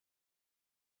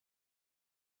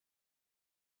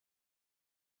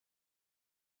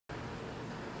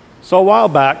So a while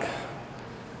back,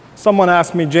 someone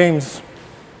asked me, James,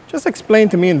 just explain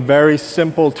to me in very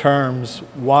simple terms,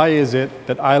 why is it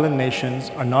that island nations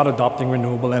are not adopting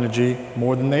renewable energy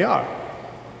more than they are?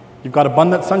 You've got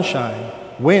abundant sunshine,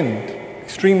 wind,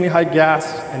 extremely high gas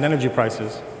and energy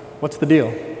prices. What's the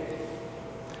deal?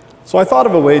 So I thought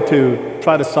of a way to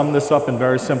try to sum this up in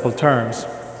very simple terms.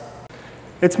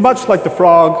 It's much like the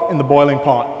frog in the boiling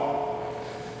pot.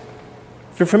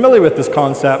 If you're familiar with this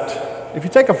concept, if you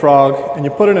take a frog and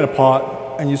you put it in a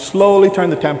pot and you slowly turn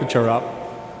the temperature up,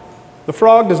 the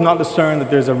frog does not discern that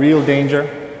there's a real danger.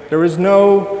 There is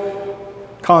no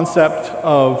concept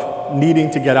of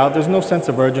needing to get out. There's no sense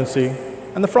of urgency.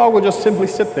 And the frog will just simply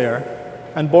sit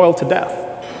there and boil to death.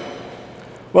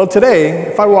 Well, today,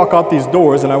 if I walk out these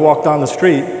doors and I walk down the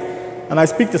street and I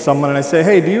speak to someone and I say,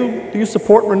 hey, do you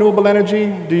support renewable energy?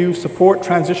 Do you support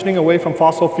transitioning away from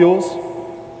fossil fuels?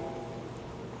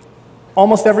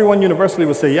 Almost everyone universally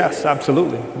will say, yes,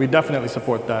 absolutely. We definitely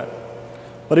support that.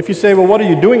 But if you say, well, what are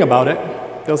you doing about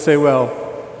it? They'll say, well,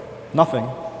 nothing,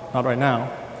 not right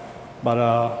now. But,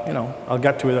 I'll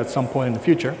get to it at some point in the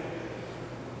future.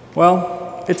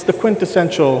 Well, it's the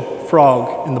quintessential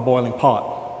frog in the boiling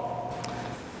pot.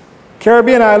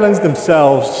 Caribbean islands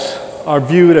themselves are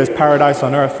viewed as paradise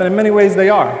on earth, and in many ways they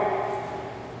are.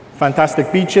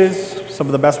 Fantastic beaches, some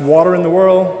of the best water in the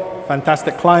world,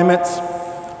 fantastic climates,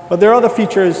 but there are other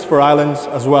features for islands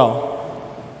as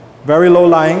well. Very low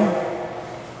lying,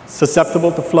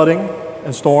 susceptible to flooding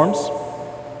and storms.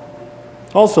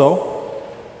 Also,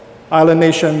 island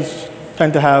nations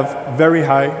tend to have very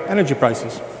high energy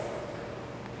prices.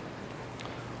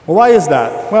 Well, why is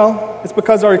that? Well, it's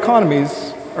because our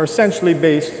economies are essentially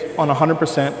based on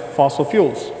 100% fossil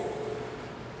fuels.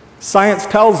 Science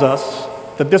tells us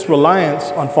that this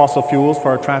reliance on fossil fuels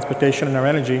for our transportation and our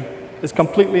energy is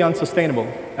completely unsustainable,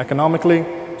 economically,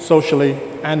 socially,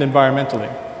 and environmentally.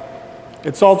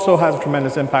 It also has a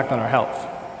tremendous impact on our health.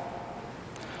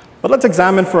 But let's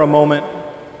examine for a moment,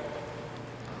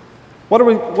 what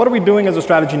are we doing as a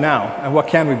strategy now, and what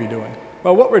can we be doing?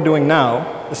 Well, what we're doing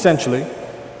now, essentially,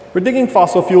 we're digging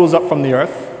fossil fuels up from the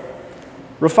earth,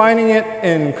 refining it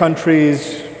in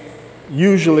countries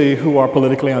usually who are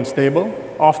politically unstable.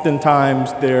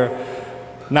 Oftentimes their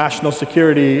national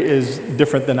security is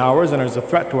different than ours and there's a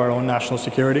threat to our own national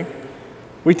security.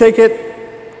 We take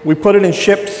it, we put it in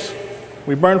ships,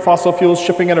 we burn fossil fuels,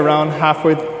 shipping it around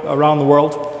halfway around the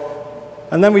world,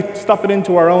 and then we stuff it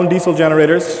into our own diesel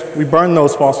generators, we burn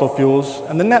those fossil fuels,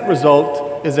 and the net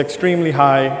result is extremely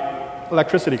high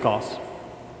electricity costs.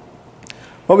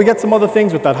 But we get some other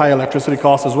things with that high electricity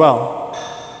cost as well.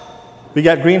 We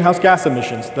get greenhouse gas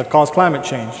emissions that cause climate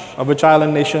change, of which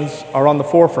island nations are on the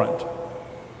forefront.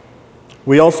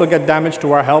 We also get damage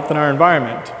to our health and our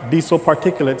environment. Diesel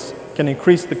particulates can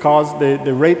increase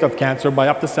the rate of cancer by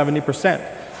up to 70%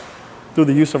 through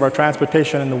the use of our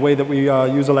transportation and the way that we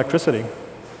use electricity.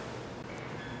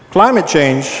 Climate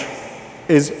change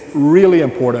is really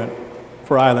important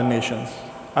for island nations.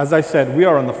 As I said, we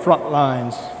are on the front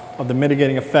lines of the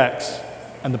mitigating effects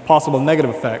and the possible negative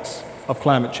effects of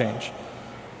climate change.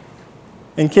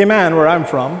 In Cayman, where I'm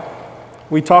from,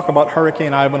 we talk about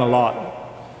Hurricane Ivan a lot.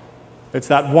 It's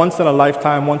that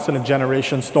once-in-a-lifetime,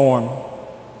 once-in-a-generation storm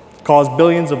caused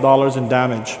billions of dollars in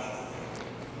damage.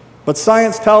 But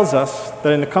science tells us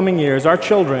that in the coming years, our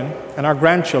children and our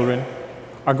grandchildren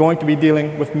are going to be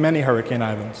dealing with many Hurricane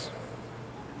Ivans.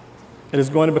 It is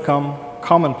going to become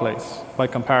commonplace by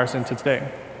comparison to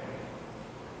today.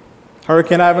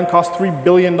 Hurricane Ivan cost $3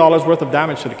 billion worth of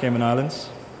damage to the Cayman Islands.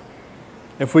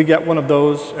 If we get one of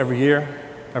those every year,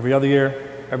 every other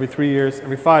year, every 3 years,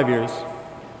 every 5 years,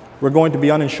 we're going to be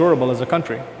uninsurable as a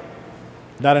country.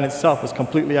 That in itself is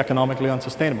completely economically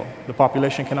unsustainable. The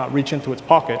population cannot reach into its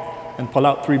pocket and pull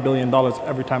out $3 billion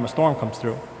every time a storm comes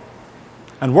through.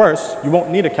 And worse, you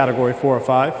won't need a category 4 or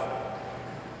 5.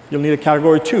 You'll need a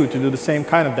category 2 to do the same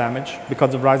kind of damage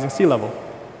because of rising sea level.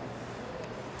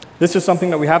 This is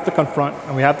something that we have to confront,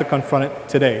 and we have to confront it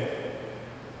today.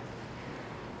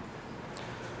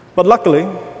 But luckily,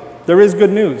 there is good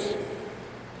news.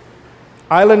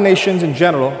 Island nations in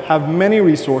general have many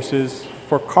resources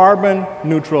for carbon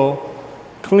neutral,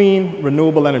 clean,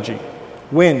 renewable energy.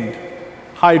 Wind,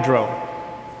 hydro,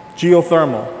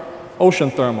 geothermal,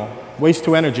 ocean thermal, waste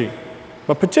to energy,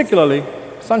 but particularly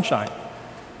sunshine.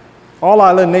 All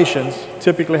island nations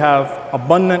typically have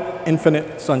abundant,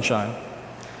 infinite sunshine.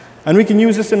 And we can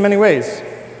use this in many ways.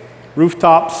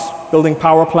 Rooftops, building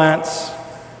power plants,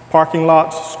 parking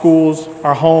lots, schools,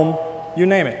 our home, you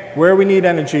name it. Where we need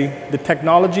energy, the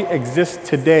technology exists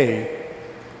today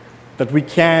that we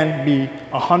can be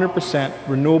 100%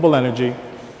 renewable energy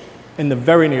in the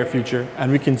very near future,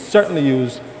 and we can certainly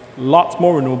use lots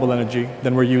more renewable energy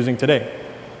than we're using today.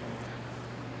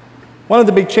 One of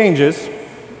the big changes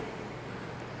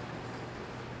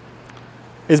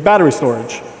is battery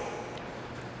storage.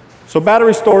 So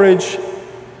battery storage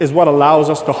is what allows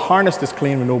us to harness this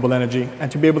clean renewable energy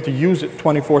and to be able to use it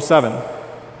 24/7.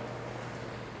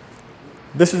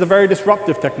 This is a very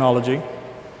disruptive technology,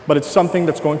 but it's something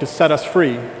that's going to set us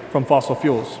free from fossil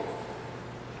fuels.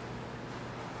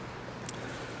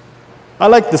 I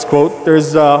like this quote.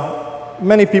 There's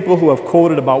many people who have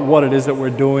quoted about what it is that we're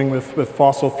doing with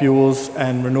fossil fuels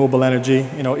and renewable energy.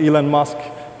 You know, Elon Musk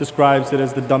describes it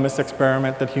as the dumbest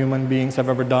experiment that human beings have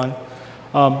ever done.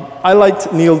 I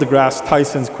liked Neil deGrasse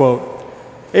Tyson's quote.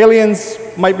 Aliens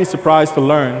might be surprised to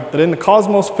learn that in the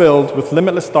cosmos filled with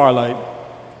limitless starlight,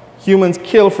 humans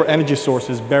kill for energy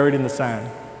sources buried in the sand.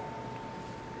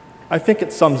 I think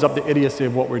it sums up the idiocy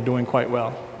of what we're doing quite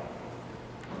well.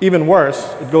 Even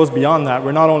worse, it goes beyond that.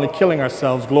 We're not only killing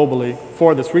ourselves globally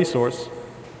for this resource,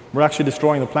 we're actually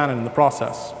destroying the planet in the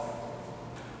process.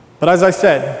 But as I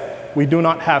said, we do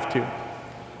not have to.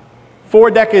 4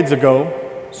 decades ago,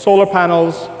 solar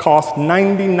panels cost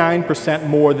 99%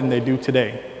 more than they do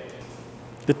today.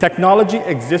 The technology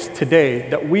exists today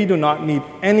that we do not need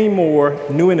any more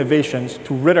new innovations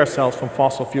to rid ourselves from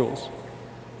fossil fuels,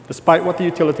 despite what the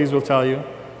utilities will tell you,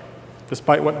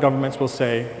 despite what governments will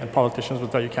say and politicians will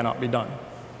tell you cannot be done.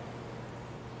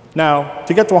 Now,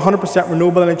 to get to 100%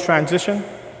 renewable energy transition,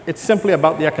 it's simply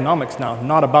about the economics now,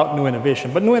 not about new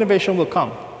innovation. But new innovation will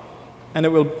come, and it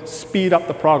will speed up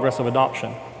the progress of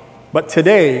adoption. But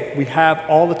today, we have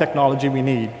all the technology we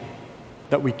need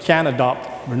that we can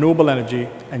adopt renewable energy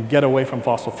and get away from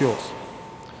fossil fuels.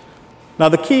 Now,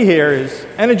 the key here is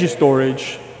energy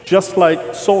storage, just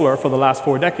like solar for the last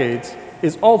 4 decades,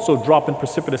 is also dropping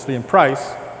precipitously in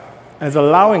price and is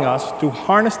allowing us to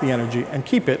harness the energy and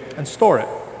keep it and store it,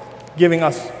 giving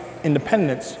us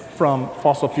independence from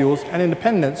fossil fuels and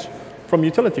independence from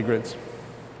utility grids.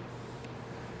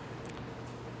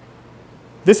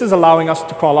 This is allowing us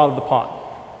to crawl out of the pot,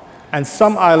 and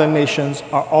some island nations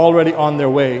are already on their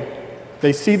way.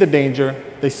 They see the danger,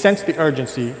 they sense the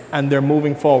urgency, and they're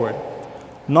moving forward.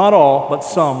 Not all, but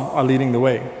some are leading the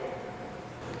way.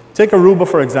 Take Aruba,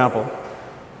 for example.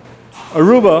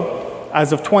 Aruba,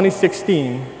 as of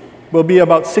 2016, will be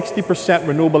about 60%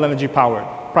 renewable energy powered,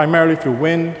 primarily through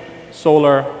wind,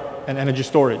 solar, and energy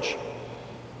storage.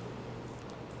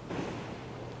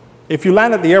 If you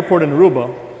land at the airport in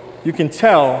Aruba, you can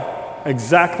tell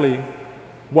exactly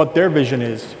what their vision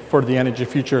is for the energy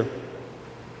future.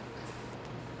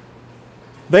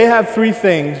 They have 3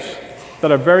 things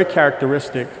that are very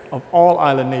characteristic of all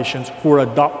island nations who are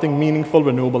adopting meaningful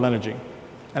renewable energy.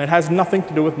 And it has nothing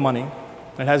to do with money.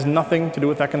 It has nothing to do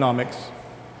with economics.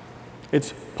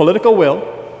 It's political will,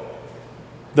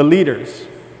 the leaders,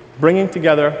 bringing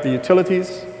together the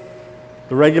utilities,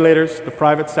 the regulators, the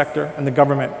private sector, and the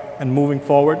government, and moving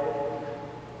forward.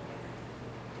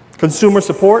 Consumer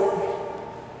support.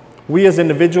 We as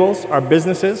individuals, our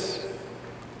businesses,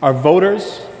 our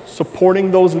voters, supporting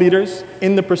those leaders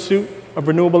in the pursuit of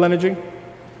renewable energy.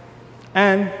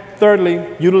 And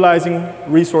thirdly, utilizing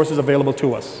resources available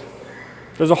to us.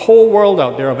 There's a whole world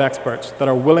out there of experts that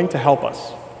are willing to help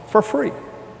us for free,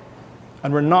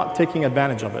 and we're not taking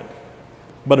advantage of it.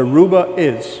 But Aruba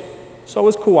is. So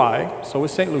is Kauai, so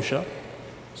is St. Lucia,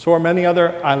 so are many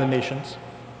other island nations.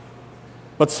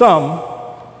 But some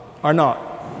are not.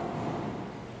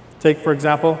 Take, for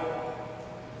example,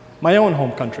 my own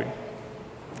home country,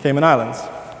 Cayman Islands.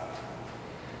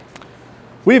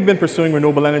 We've been pursuing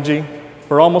renewable energy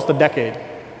for almost a decade.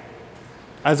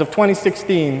 As of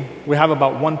 2016, we have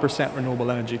about 1% renewable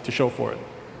energy to show for it.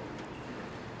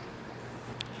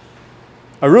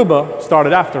 Aruba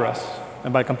started after us,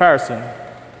 and by comparison,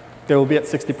 they will be at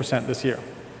 60% this year.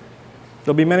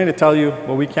 There'll be many to tell you,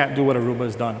 well, we can't do what Aruba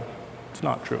has done. It's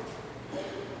not true.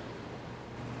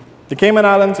 The Cayman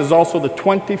Islands is also the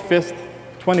 25th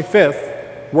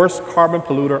worst carbon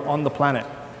polluter on the planet,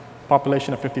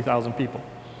 population of 50,000 people.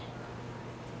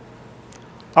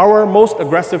 Our most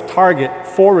aggressive target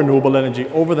for renewable energy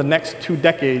over the next 2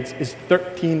 decades is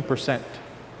 13%.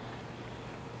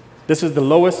 This is the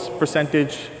lowest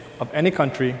percentage of any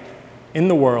country in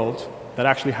the world that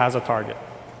actually has a target,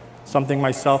 something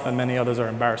myself and many others are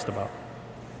embarrassed about.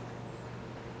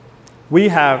 We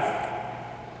have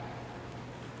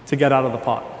to get out of the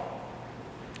pot,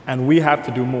 and we have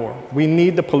to do more. We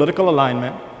need the political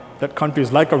alignment that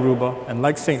countries like Aruba and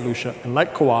like St. Lucia and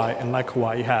like Kauai and like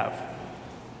Hawaii have.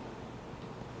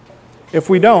 If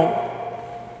we don't,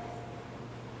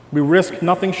 we risk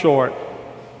nothing short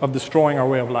of destroying our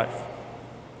way of life.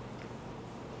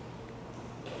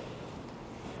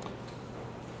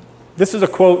 This is a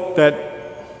quote that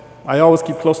I always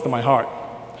keep close to my heart.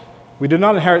 We did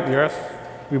not inherit the earth,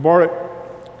 we bore it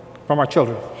from our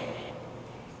children.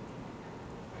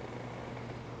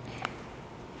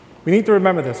 We need to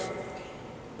remember this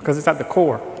because it's at the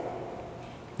core.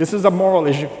 This is a moral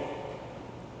issue.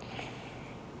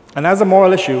 And as a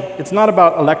moral issue, it's not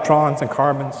about electrons and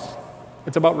carbons,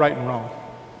 it's about right and wrong.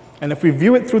 And if we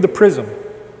view it through the prism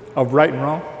of right and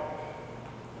wrong,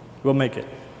 we'll make it.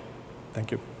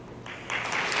 Thank you.